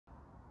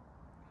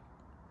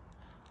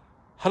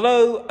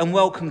Hello and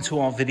welcome to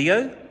our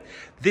video.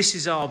 This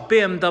is our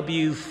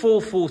BMW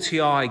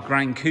 440i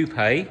Gran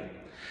Coupe.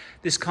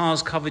 This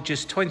car's covered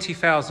just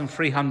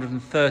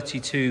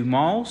 20,332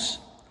 miles.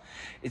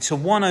 It's a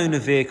one-owner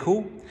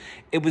vehicle.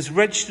 It was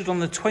registered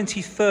on the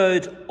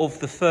 23rd of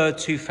the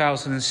 3rd,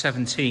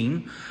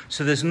 2017.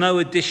 So there's no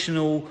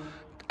additional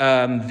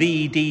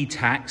VED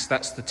tax.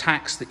 That's the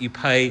tax that you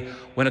pay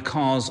when a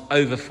car's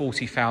over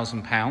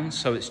 £40,000.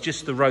 So it's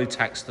just the road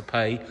tax to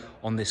pay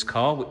on this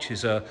car, which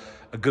is a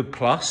good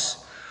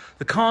plus.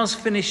 The car's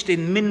finished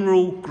in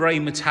mineral grey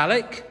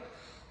metallic.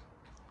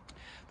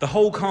 The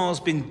whole car's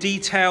been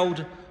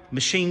detailed,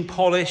 machine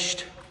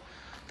polished.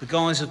 The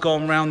guys have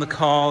gone around the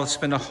car,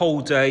 spent a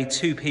whole day,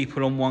 two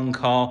people on one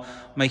car,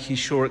 making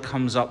sure it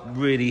comes up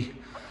really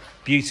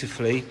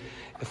beautifully.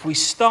 If we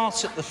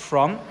start at the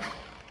front,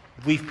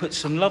 we've put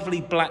some lovely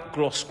black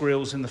gloss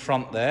grills in the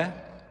front there.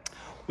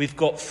 We've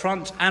got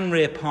front and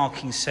rear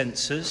parking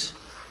sensors.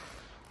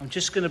 I'm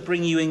just going to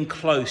bring you in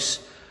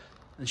close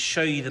and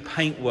show you the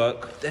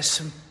paintwork. There's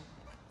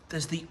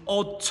the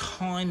odd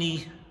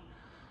tiny,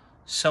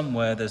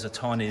 somewhere there's a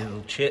tiny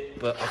little chip,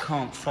 but I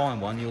can't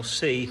find one. You'll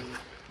see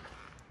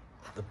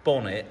the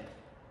bonnet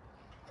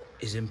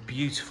is in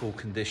beautiful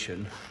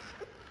condition.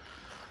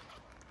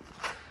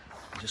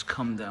 Just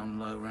come down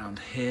low around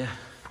here.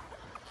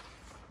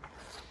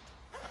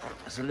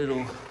 There's a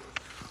little,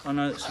 I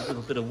know it's a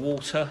little bit of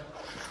water.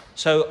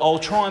 So I'll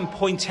try and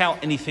point out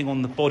anything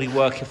on the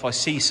bodywork if I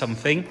see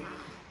something.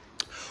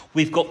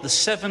 We've got the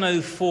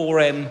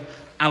 704M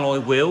alloy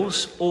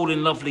wheels, all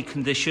in lovely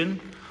condition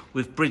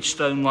with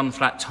Bridgestone run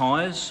flat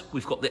tyres.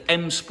 We've got the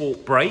M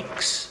Sport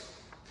brakes.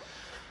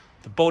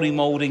 The body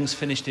moulding's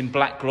finished in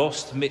black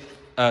gloss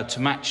to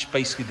match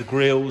basically the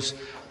grills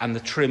and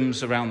the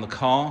trims around the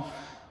car.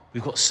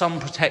 We've got sun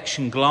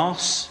protection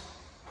glass.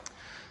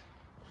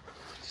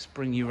 Just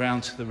bring you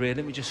round to the rear.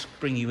 Let me just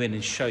bring you in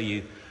and show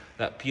you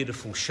that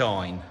beautiful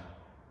shine.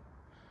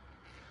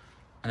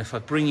 And if I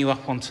bring you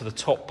up onto the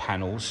top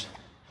panels,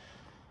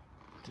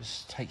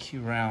 just take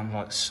you around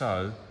like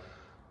so,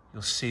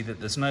 you'll see that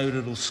there's no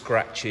little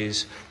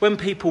scratches. When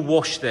people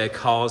wash their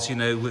cars, you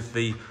know, with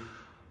the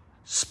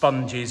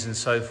sponges and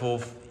so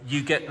forth,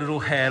 you get little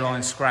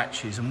hairline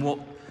scratches. And what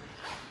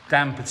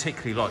Dan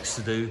particularly likes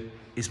to do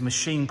is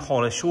machine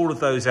polish all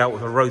of those out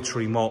with a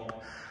rotary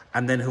mop,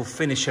 and then he'll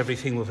finish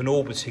everything with an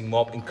orbiting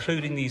mop,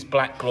 including these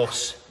black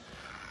gloss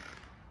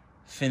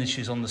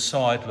finishes on the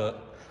side, look,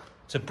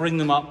 to bring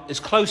them up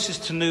as close as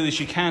to new as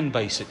you can,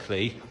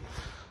 basically.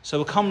 So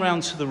we'll come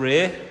round to the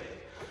rear.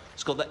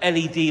 It's got the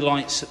LED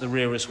lights at the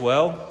rear as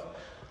well.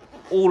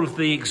 All of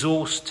the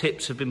exhaust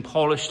tips have been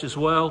polished as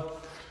well.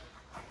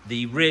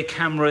 The rear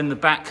camera in the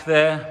back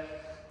there.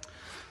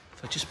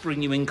 If I just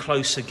bring you in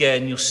close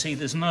again, you'll see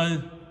there's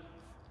no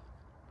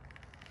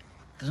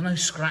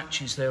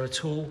scratches there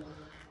at all.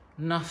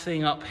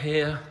 Nothing up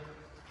here.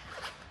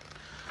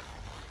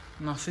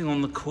 Nothing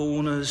on the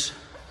corners.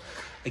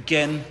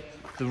 Again,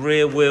 the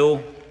rear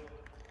wheel,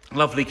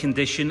 lovely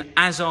condition,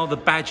 as are the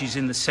badges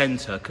in the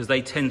centre, because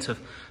they tend to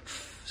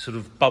sort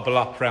of bubble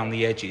up around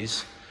the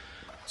edges.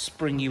 Let's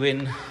bring you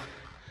in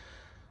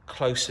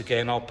close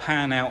again. I'll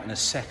pan out in a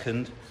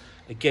second.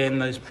 Again,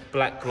 those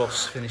black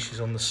gloss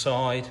finishes on the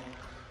side.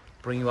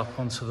 Bring you up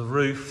onto the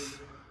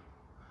roof.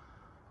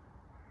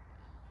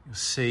 You'll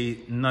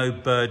see no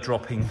bird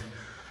dropping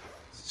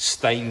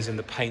stains in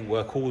the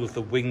paintwork, all of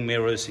the wing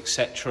mirrors,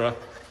 etc.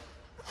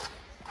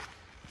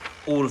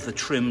 All of the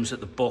trims at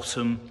the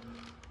bottom.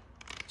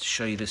 To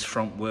show you this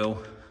front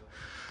wheel.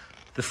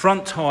 The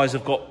front tyres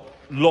have got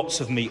lots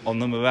of meat on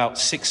them, about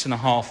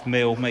 6.5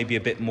 mil, maybe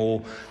a bit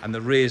more, and the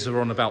rears are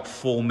on about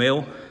 4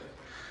 mil.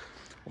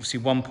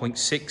 Obviously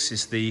 1.6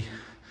 is the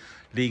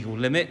legal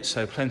limit,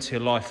 so plenty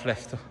of life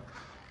left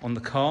on the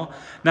car.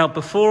 Now,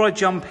 before I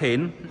jump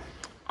in,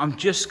 I'm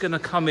just going to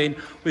come in.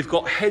 We've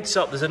got heads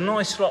up. There's a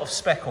nice lot of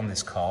spec on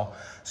this car.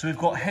 So we've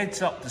got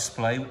heads up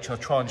display, which I'll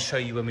try and show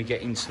you when we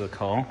get into the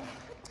car.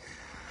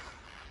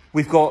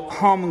 We've got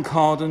Harman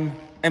Kardon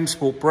M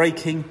Sport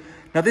braking.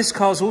 Now this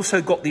car's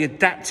also got the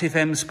adaptive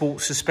M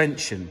Sport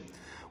suspension,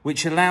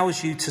 which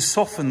allows you to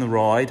soften the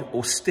ride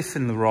or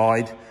stiffen the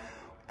ride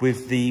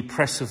with the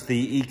press of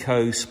the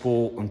Eco,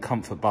 Sport and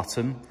Comfort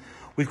button.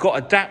 We've got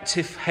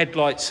adaptive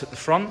headlights at the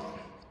front.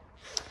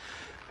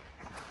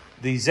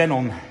 The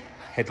Xenon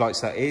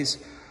headlights, that is.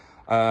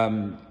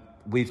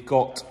 We've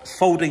got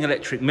folding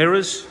electric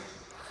mirrors.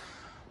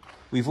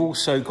 We've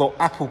also got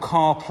Apple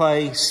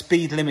CarPlay,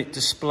 speed limit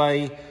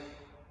display,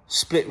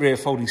 split rear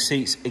folding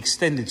seats,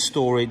 extended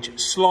storage,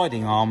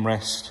 sliding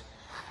armrest,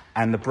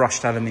 and the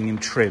brushed aluminium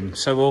trim.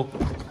 So we'll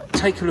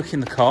take a look in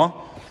the car.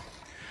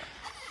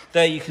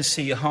 There you can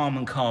see your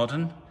Harman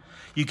Kardon.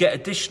 You get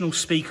additional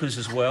speakers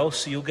as well,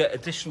 so you'll get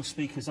additional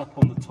speakers up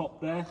on the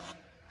top there.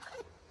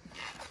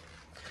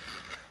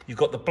 You've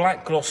got the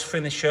black gloss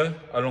finisher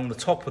along the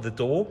top of the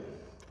door.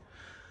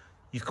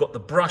 You've got the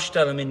brushed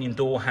aluminium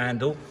door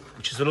handle,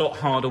 which is a lot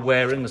harder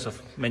wearing, as I've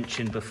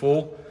mentioned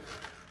before.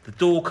 The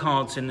door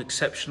card's in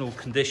exceptional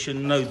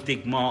condition, no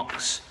dig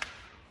marks.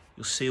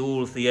 You'll see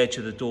all of the edge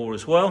of the door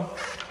as well.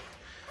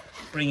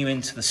 bring you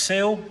into the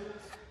seal.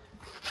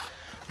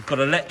 We've got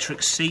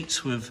electric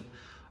seats with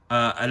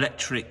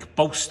electric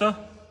bolster.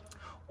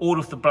 All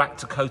of the black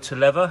Dakota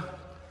leather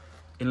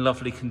in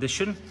lovely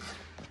condition.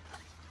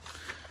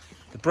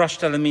 The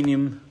brushed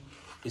aluminium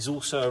is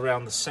also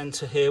around the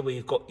centre here, where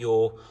you've got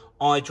your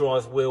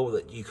iDrive wheel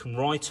that you can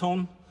write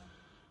on.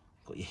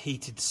 Got your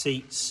heated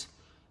seats,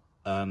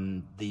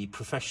 the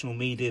professional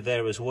media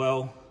there as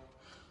well,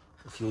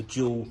 with your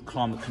dual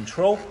climate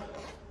control.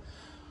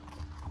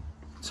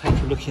 Take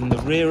a look in the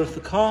rear of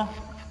the car.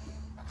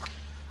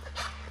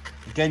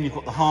 Again, you've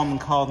got the Harman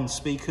Kardon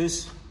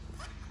speakers,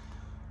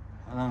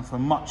 and for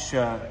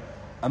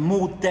a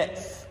more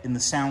depth in the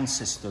sound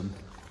system.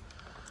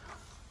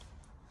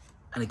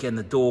 And again,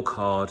 the door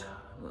card.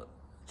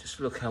 Just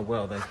look how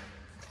well they've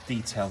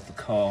detailed the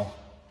car.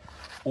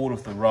 All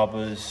of the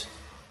rubbers,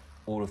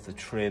 all of the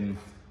trim.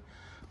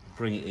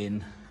 Bring it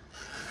in.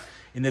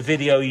 In the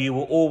video, you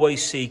will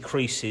always see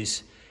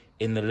creases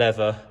in the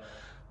leather.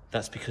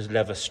 That's because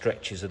leather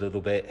stretches a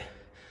little bit,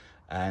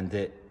 and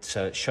it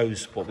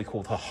shows what we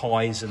call the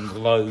highs and the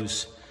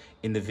lows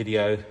in the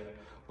video,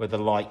 where the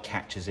light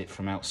catches it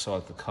from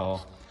outside the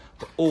car.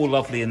 But all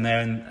lovely in there,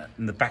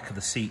 and the back of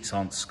the seats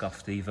aren't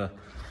scuffed either.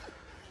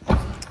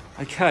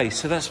 Okay,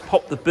 so let's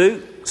pop the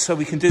boot. So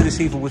we can do this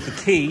either with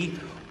the key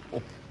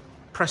or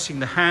pressing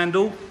the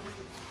handle.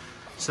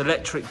 It's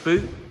electric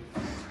boot.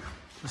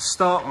 Let's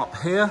start up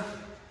here.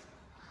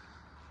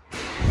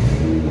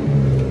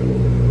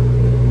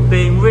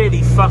 Being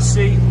really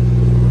fussy.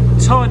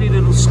 Tiny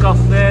little scuff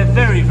there,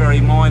 very, very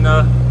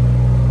minor.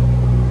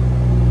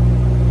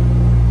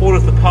 All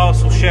of the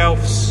parcel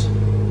shelves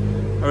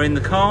are in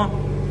the car.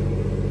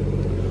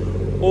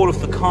 All of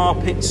the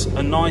carpets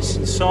are nice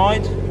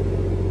inside.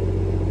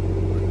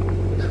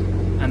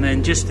 And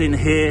then just in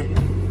here,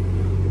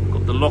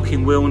 got the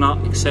locking wheel nut,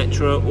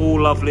 etc.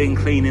 All lovely and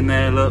clean in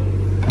there, look.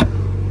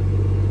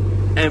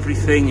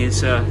 Everything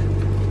is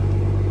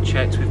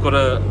checked. We've got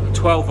a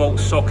 12-volt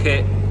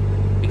socket,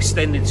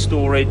 extended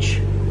storage,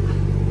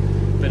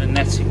 bit of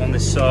netting on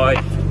this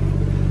side,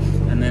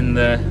 and then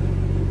the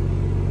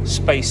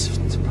space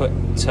to put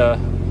a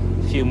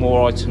few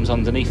more items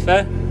underneath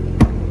there.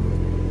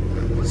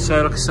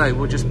 So like I say,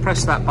 we'll just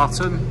press that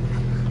button.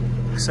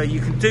 So you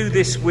can do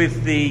this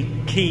with the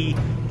key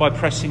by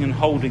pressing and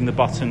holding the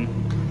button.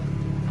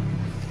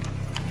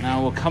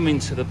 Now we'll come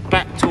into the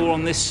back door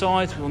on this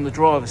side. We're on the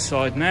driver's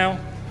side now.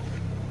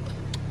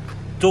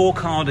 Door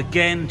card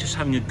again, just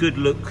having a good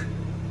look.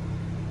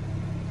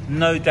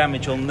 No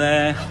damage on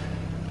there.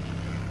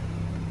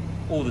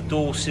 All the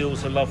door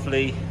seals are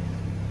lovely.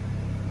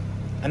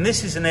 And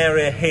this is an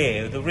area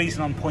here, the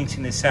reason I'm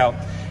pointing this out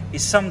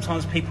is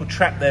sometimes people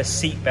trap their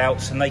seat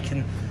belts and they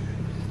can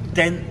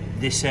dent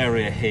this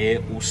area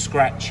here or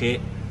scratch it,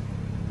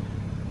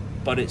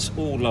 but it's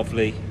all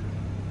lovely.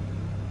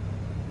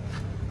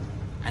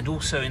 And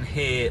also in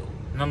here,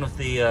 none of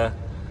the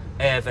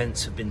air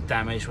vents have been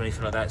damaged or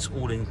anything like that. It's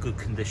all in good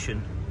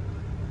condition.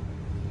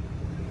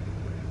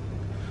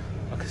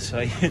 Like I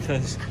say,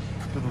 there's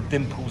little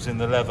dimples in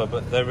the leather,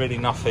 but they're really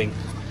nothing.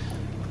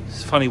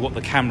 It's funny what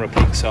the camera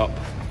picks up.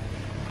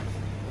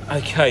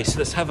 Okay, so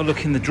let's have a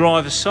look in the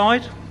driver's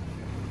side.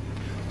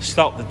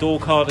 Start the door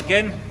card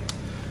again.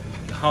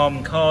 The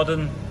Harman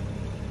Kardon.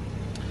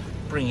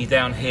 Bring you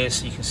down here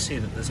so you can see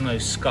that there's no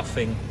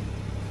scuffing.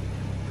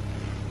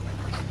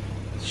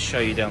 Show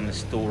you down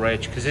this door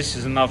edge, because this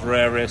is another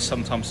area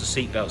sometimes the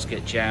seat belts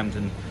get jammed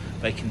and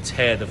they can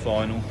tear the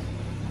vinyl.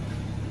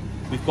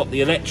 We've got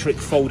the electric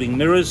folding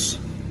mirrors.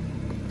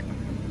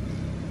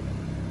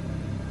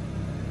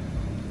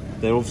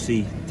 They're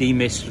obviously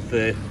demist with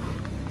the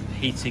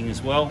heating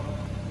as well.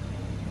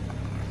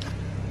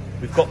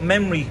 We've got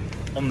memory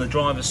on the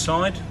driver's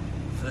side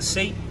for the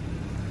seat.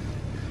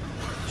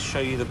 Show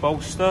you the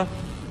bolster.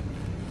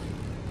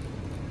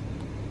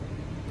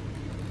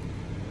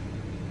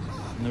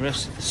 And the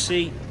rest of the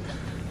seat.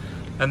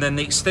 And then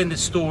the extended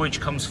storage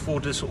comes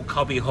forward to this little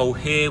cubby hole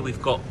here.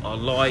 We've got our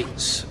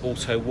lights,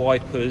 auto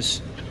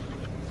wipers.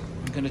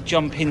 I'm going to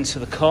jump into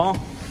the car.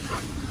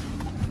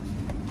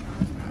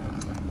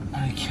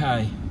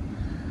 Okay.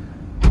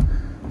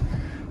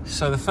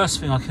 So the first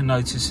thing I can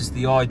notice is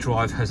the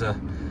iDrive has a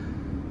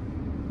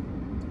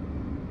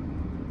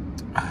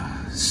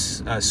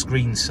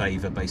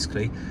screensaver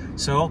basically.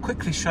 So I'll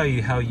quickly show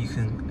you how you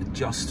can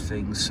adjust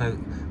things. So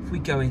if we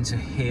go into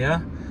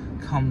here,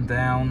 come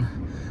down,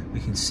 we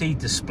can see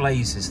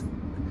displays is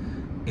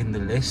in the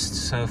list.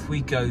 So if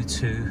we go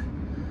to,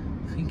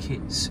 I think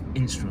it's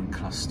instrument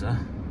cluster.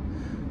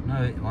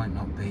 No, it might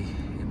not be.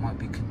 It might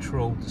be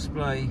control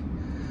display.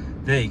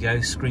 There you go,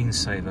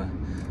 screensaver.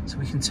 So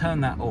we can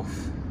turn that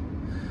off.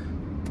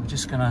 We're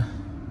just gonna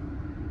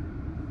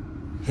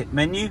hit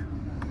menu,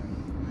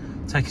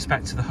 take us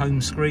back to the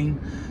home screen.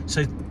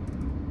 So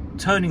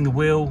turning the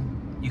wheel,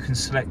 you can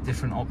select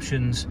different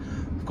options.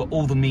 We've got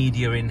all the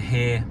media in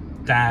here.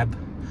 DAB,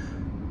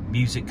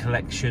 music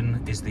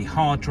collection is the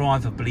hard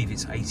drive, I believe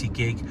it's 80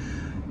 gig.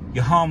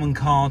 Your Harman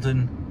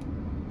Kardon,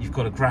 you've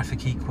got a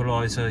graphic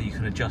equalizer, you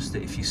can adjust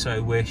it if you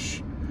so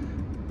wish.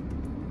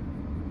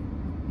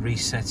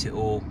 reset it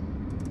all,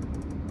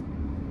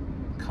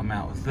 come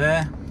out of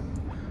there.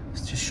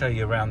 Let's just show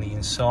you around the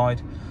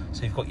inside.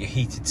 So you've got your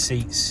heated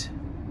seats,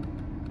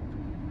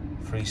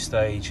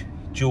 3-stage,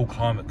 dual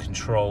climate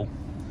control.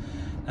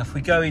 Now if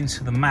we go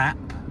into the map,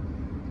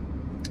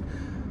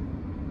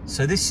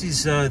 so this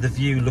is the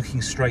view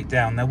looking straight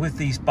down. Now with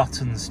these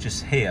buttons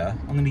just here,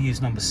 I'm going to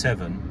use number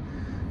 7.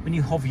 When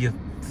you hover your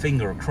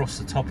finger across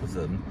the top of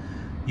them,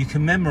 you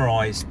can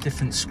memorize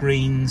different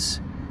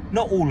screens,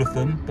 not all of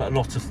them, but a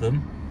lot of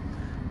them.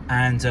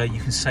 And you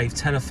can save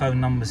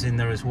telephone numbers in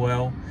there as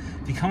well.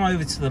 If you come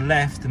over to the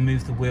left and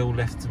move the wheel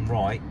left and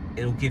right,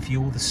 it'll give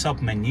you all the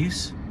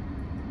sub-menus.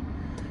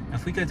 Now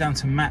if we go down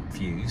to map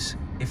views,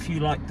 if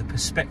you like the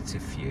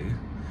perspective view,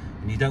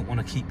 and you don't want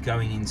to keep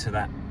going into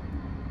that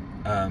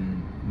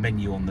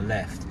menu on the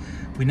left,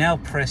 we now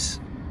press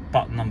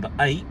button number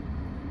 8,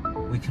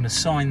 we can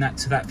assign that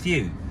to that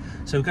view.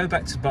 So we'll go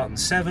back to button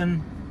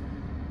 7,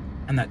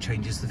 and that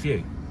changes the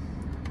view.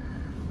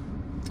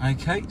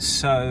 Okay,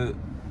 so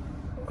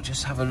I'll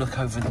just have a look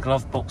over the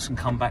glove box and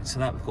come back to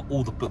that. We've got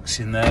all the books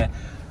in there.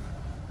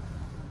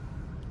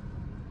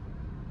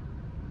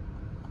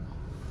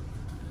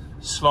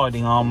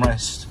 Sliding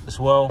armrest as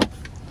well.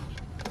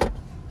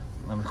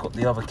 Then we've got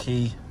the other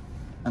key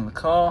in the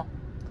car.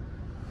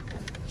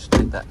 Just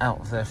take that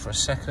out of there for a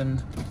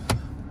second.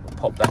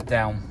 Pop that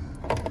down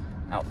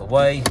out the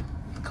way,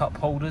 the cup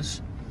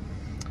holders.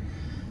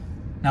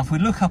 Now if we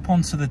look up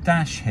onto the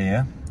dash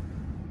here,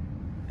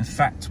 in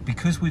fact,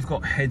 because we've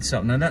got heads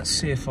up, now let's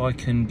see if I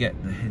can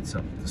get the heads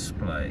up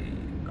display.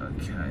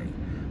 Okay,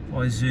 if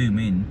I zoom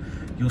in,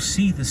 you'll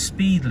see the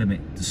speed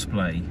limit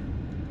display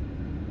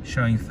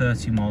showing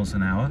 30 miles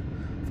an hour.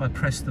 If I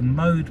press the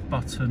mode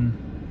button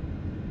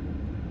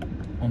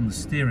on the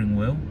steering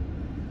wheel,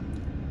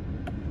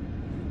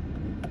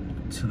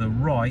 to the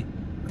right,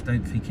 I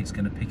don't think it's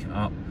going to pick it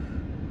up.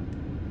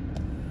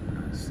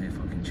 Let's see if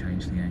I can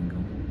change the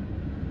angle.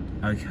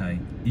 Okay,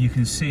 you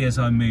can see as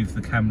I move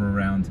the camera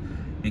around,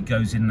 it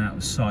goes in and out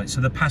of sight. So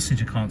the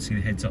passenger can't see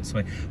the heads-up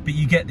display, but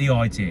you get the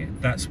idea.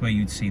 That's where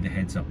you'd see the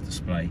heads-up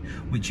display,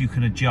 which you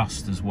can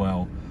adjust as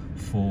well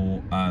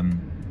for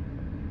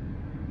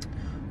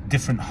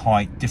different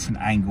height, different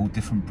angle,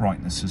 different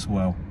brightness as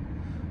well.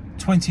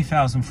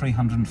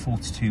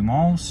 20,342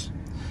 miles.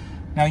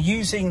 Now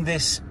using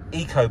this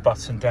Eco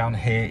button down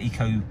here,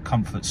 Eco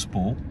Comfort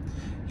Sport,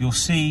 you'll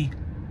see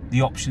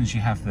the options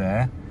you have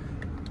there.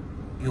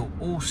 You'll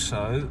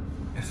also,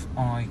 if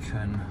I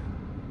can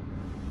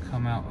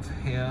come out of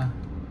here,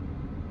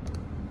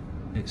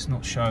 it's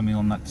not showing me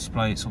on that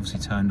display, it's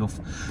obviously turned off.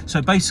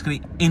 So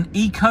basically in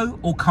Eco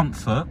or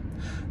Comfort,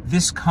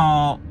 this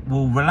car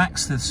will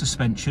relax the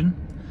suspension.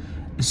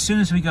 As soon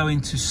as we go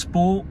into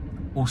Sport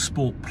or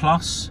Sport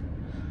Plus,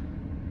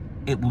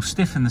 it will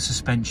stiffen the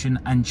suspension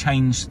and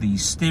change the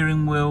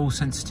steering wheel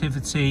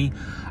sensitivity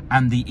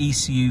and the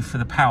ECU for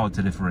the power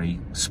delivery.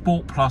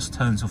 Sport Plus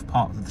turns off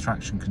part of the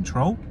traction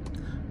control,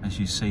 as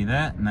you see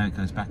there. Now it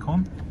goes back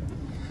on.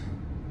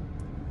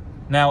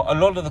 Now a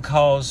lot of the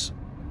cars,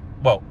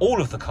 well,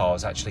 all of the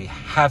cars actually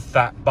have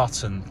that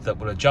button that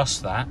will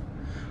adjust that,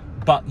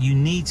 but you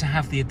need to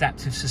have the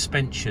adaptive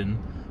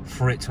suspension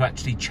for it to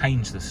actually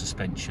change the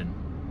suspension.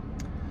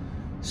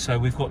 So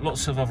we've got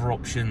lots of other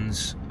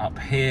options up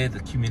here, the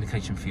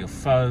communication for your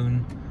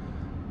phone,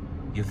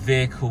 your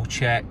vehicle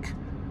check.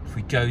 If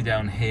we go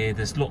down here,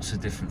 there's lots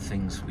of different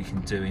things we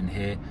can do in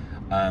here,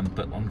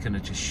 but I'm going to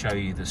just show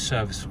you the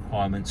service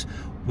requirements.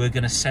 We're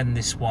going to send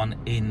this one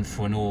in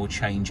for an oil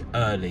change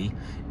early.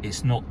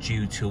 It's not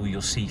due till,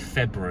 you'll see,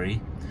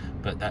 February,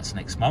 but that's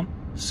next month.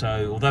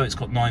 So although it's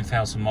got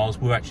 9,000 miles,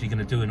 we're actually going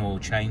to do an oil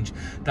change.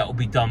 That will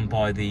be done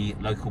by the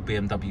local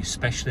BMW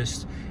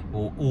specialist. It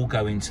will all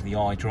go into the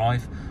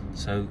iDrive,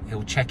 so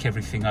he'll check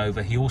everything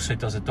over. He also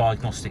does a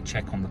diagnostic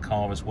check on the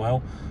car as well.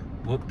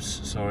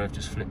 Whoops, sorry, I've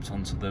just flipped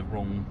onto the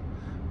wrong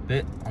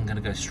bit. I'm going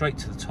to go straight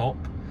to the top.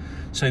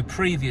 So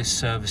previous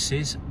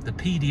services, the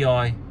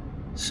PDI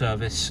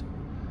service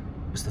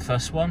was the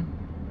first one.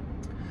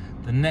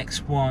 The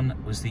next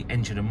one was the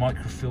engine and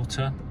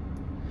microfilter.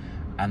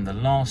 And the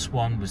last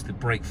one was the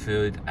brake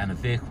fluid and a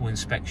vehicle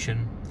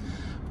inspection.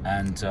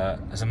 And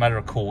as a matter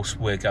of course,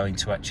 we're going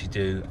to actually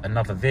do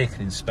another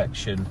vehicle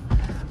inspection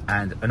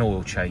and an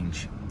oil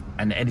change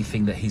and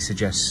anything that he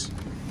suggests.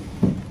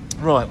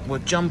 Right, we'll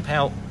jump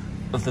out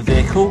of the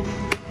vehicle.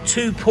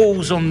 2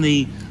 pulls on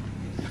the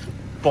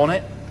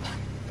bonnet.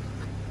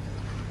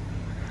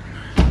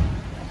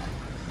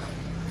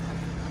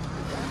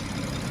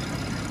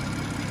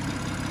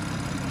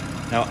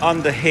 Now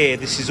under here,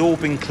 this has all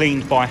been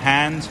cleaned by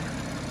hand.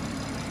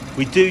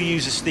 We do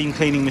use a steam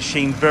cleaning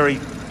machine very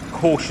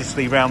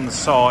cautiously around the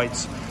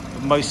sides,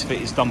 but most of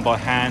it is done by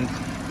hand.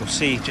 You'll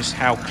see just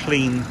how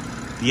clean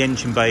the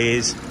engine bay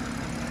is,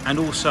 and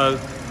also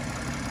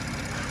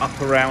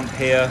up around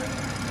here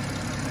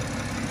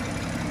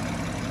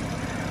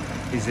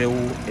is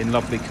all in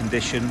lovely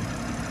condition.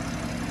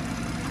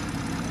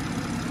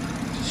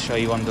 Just show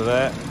you under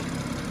there.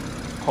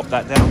 Pop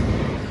that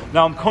down.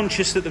 Now I'm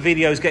conscious that the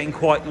video is getting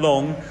quite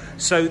long,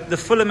 so the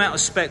full amount of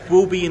spec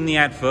will be in the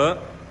advert.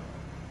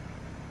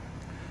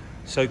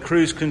 So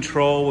cruise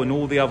control and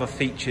all the other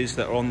features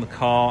that are on the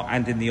car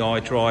and in the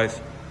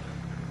iDrive.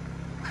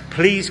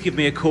 Please give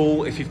me a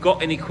call if you've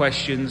got any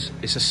questions.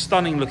 It's a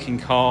stunning looking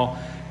car.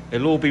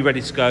 It'll all be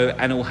ready to go,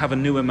 and it'll have a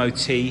new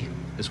MOT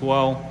as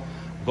well.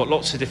 We've got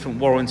lots of different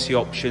warranty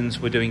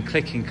options. We're doing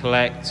click and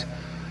collect.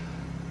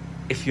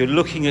 If you're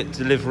looking at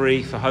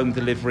delivery, for home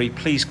delivery,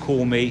 please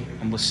call me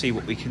and we'll see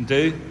what we can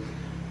do.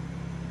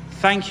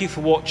 Thank you for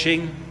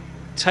watching.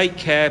 Take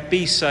care,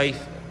 be safe.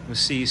 We'll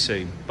see you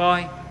soon.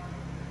 Bye.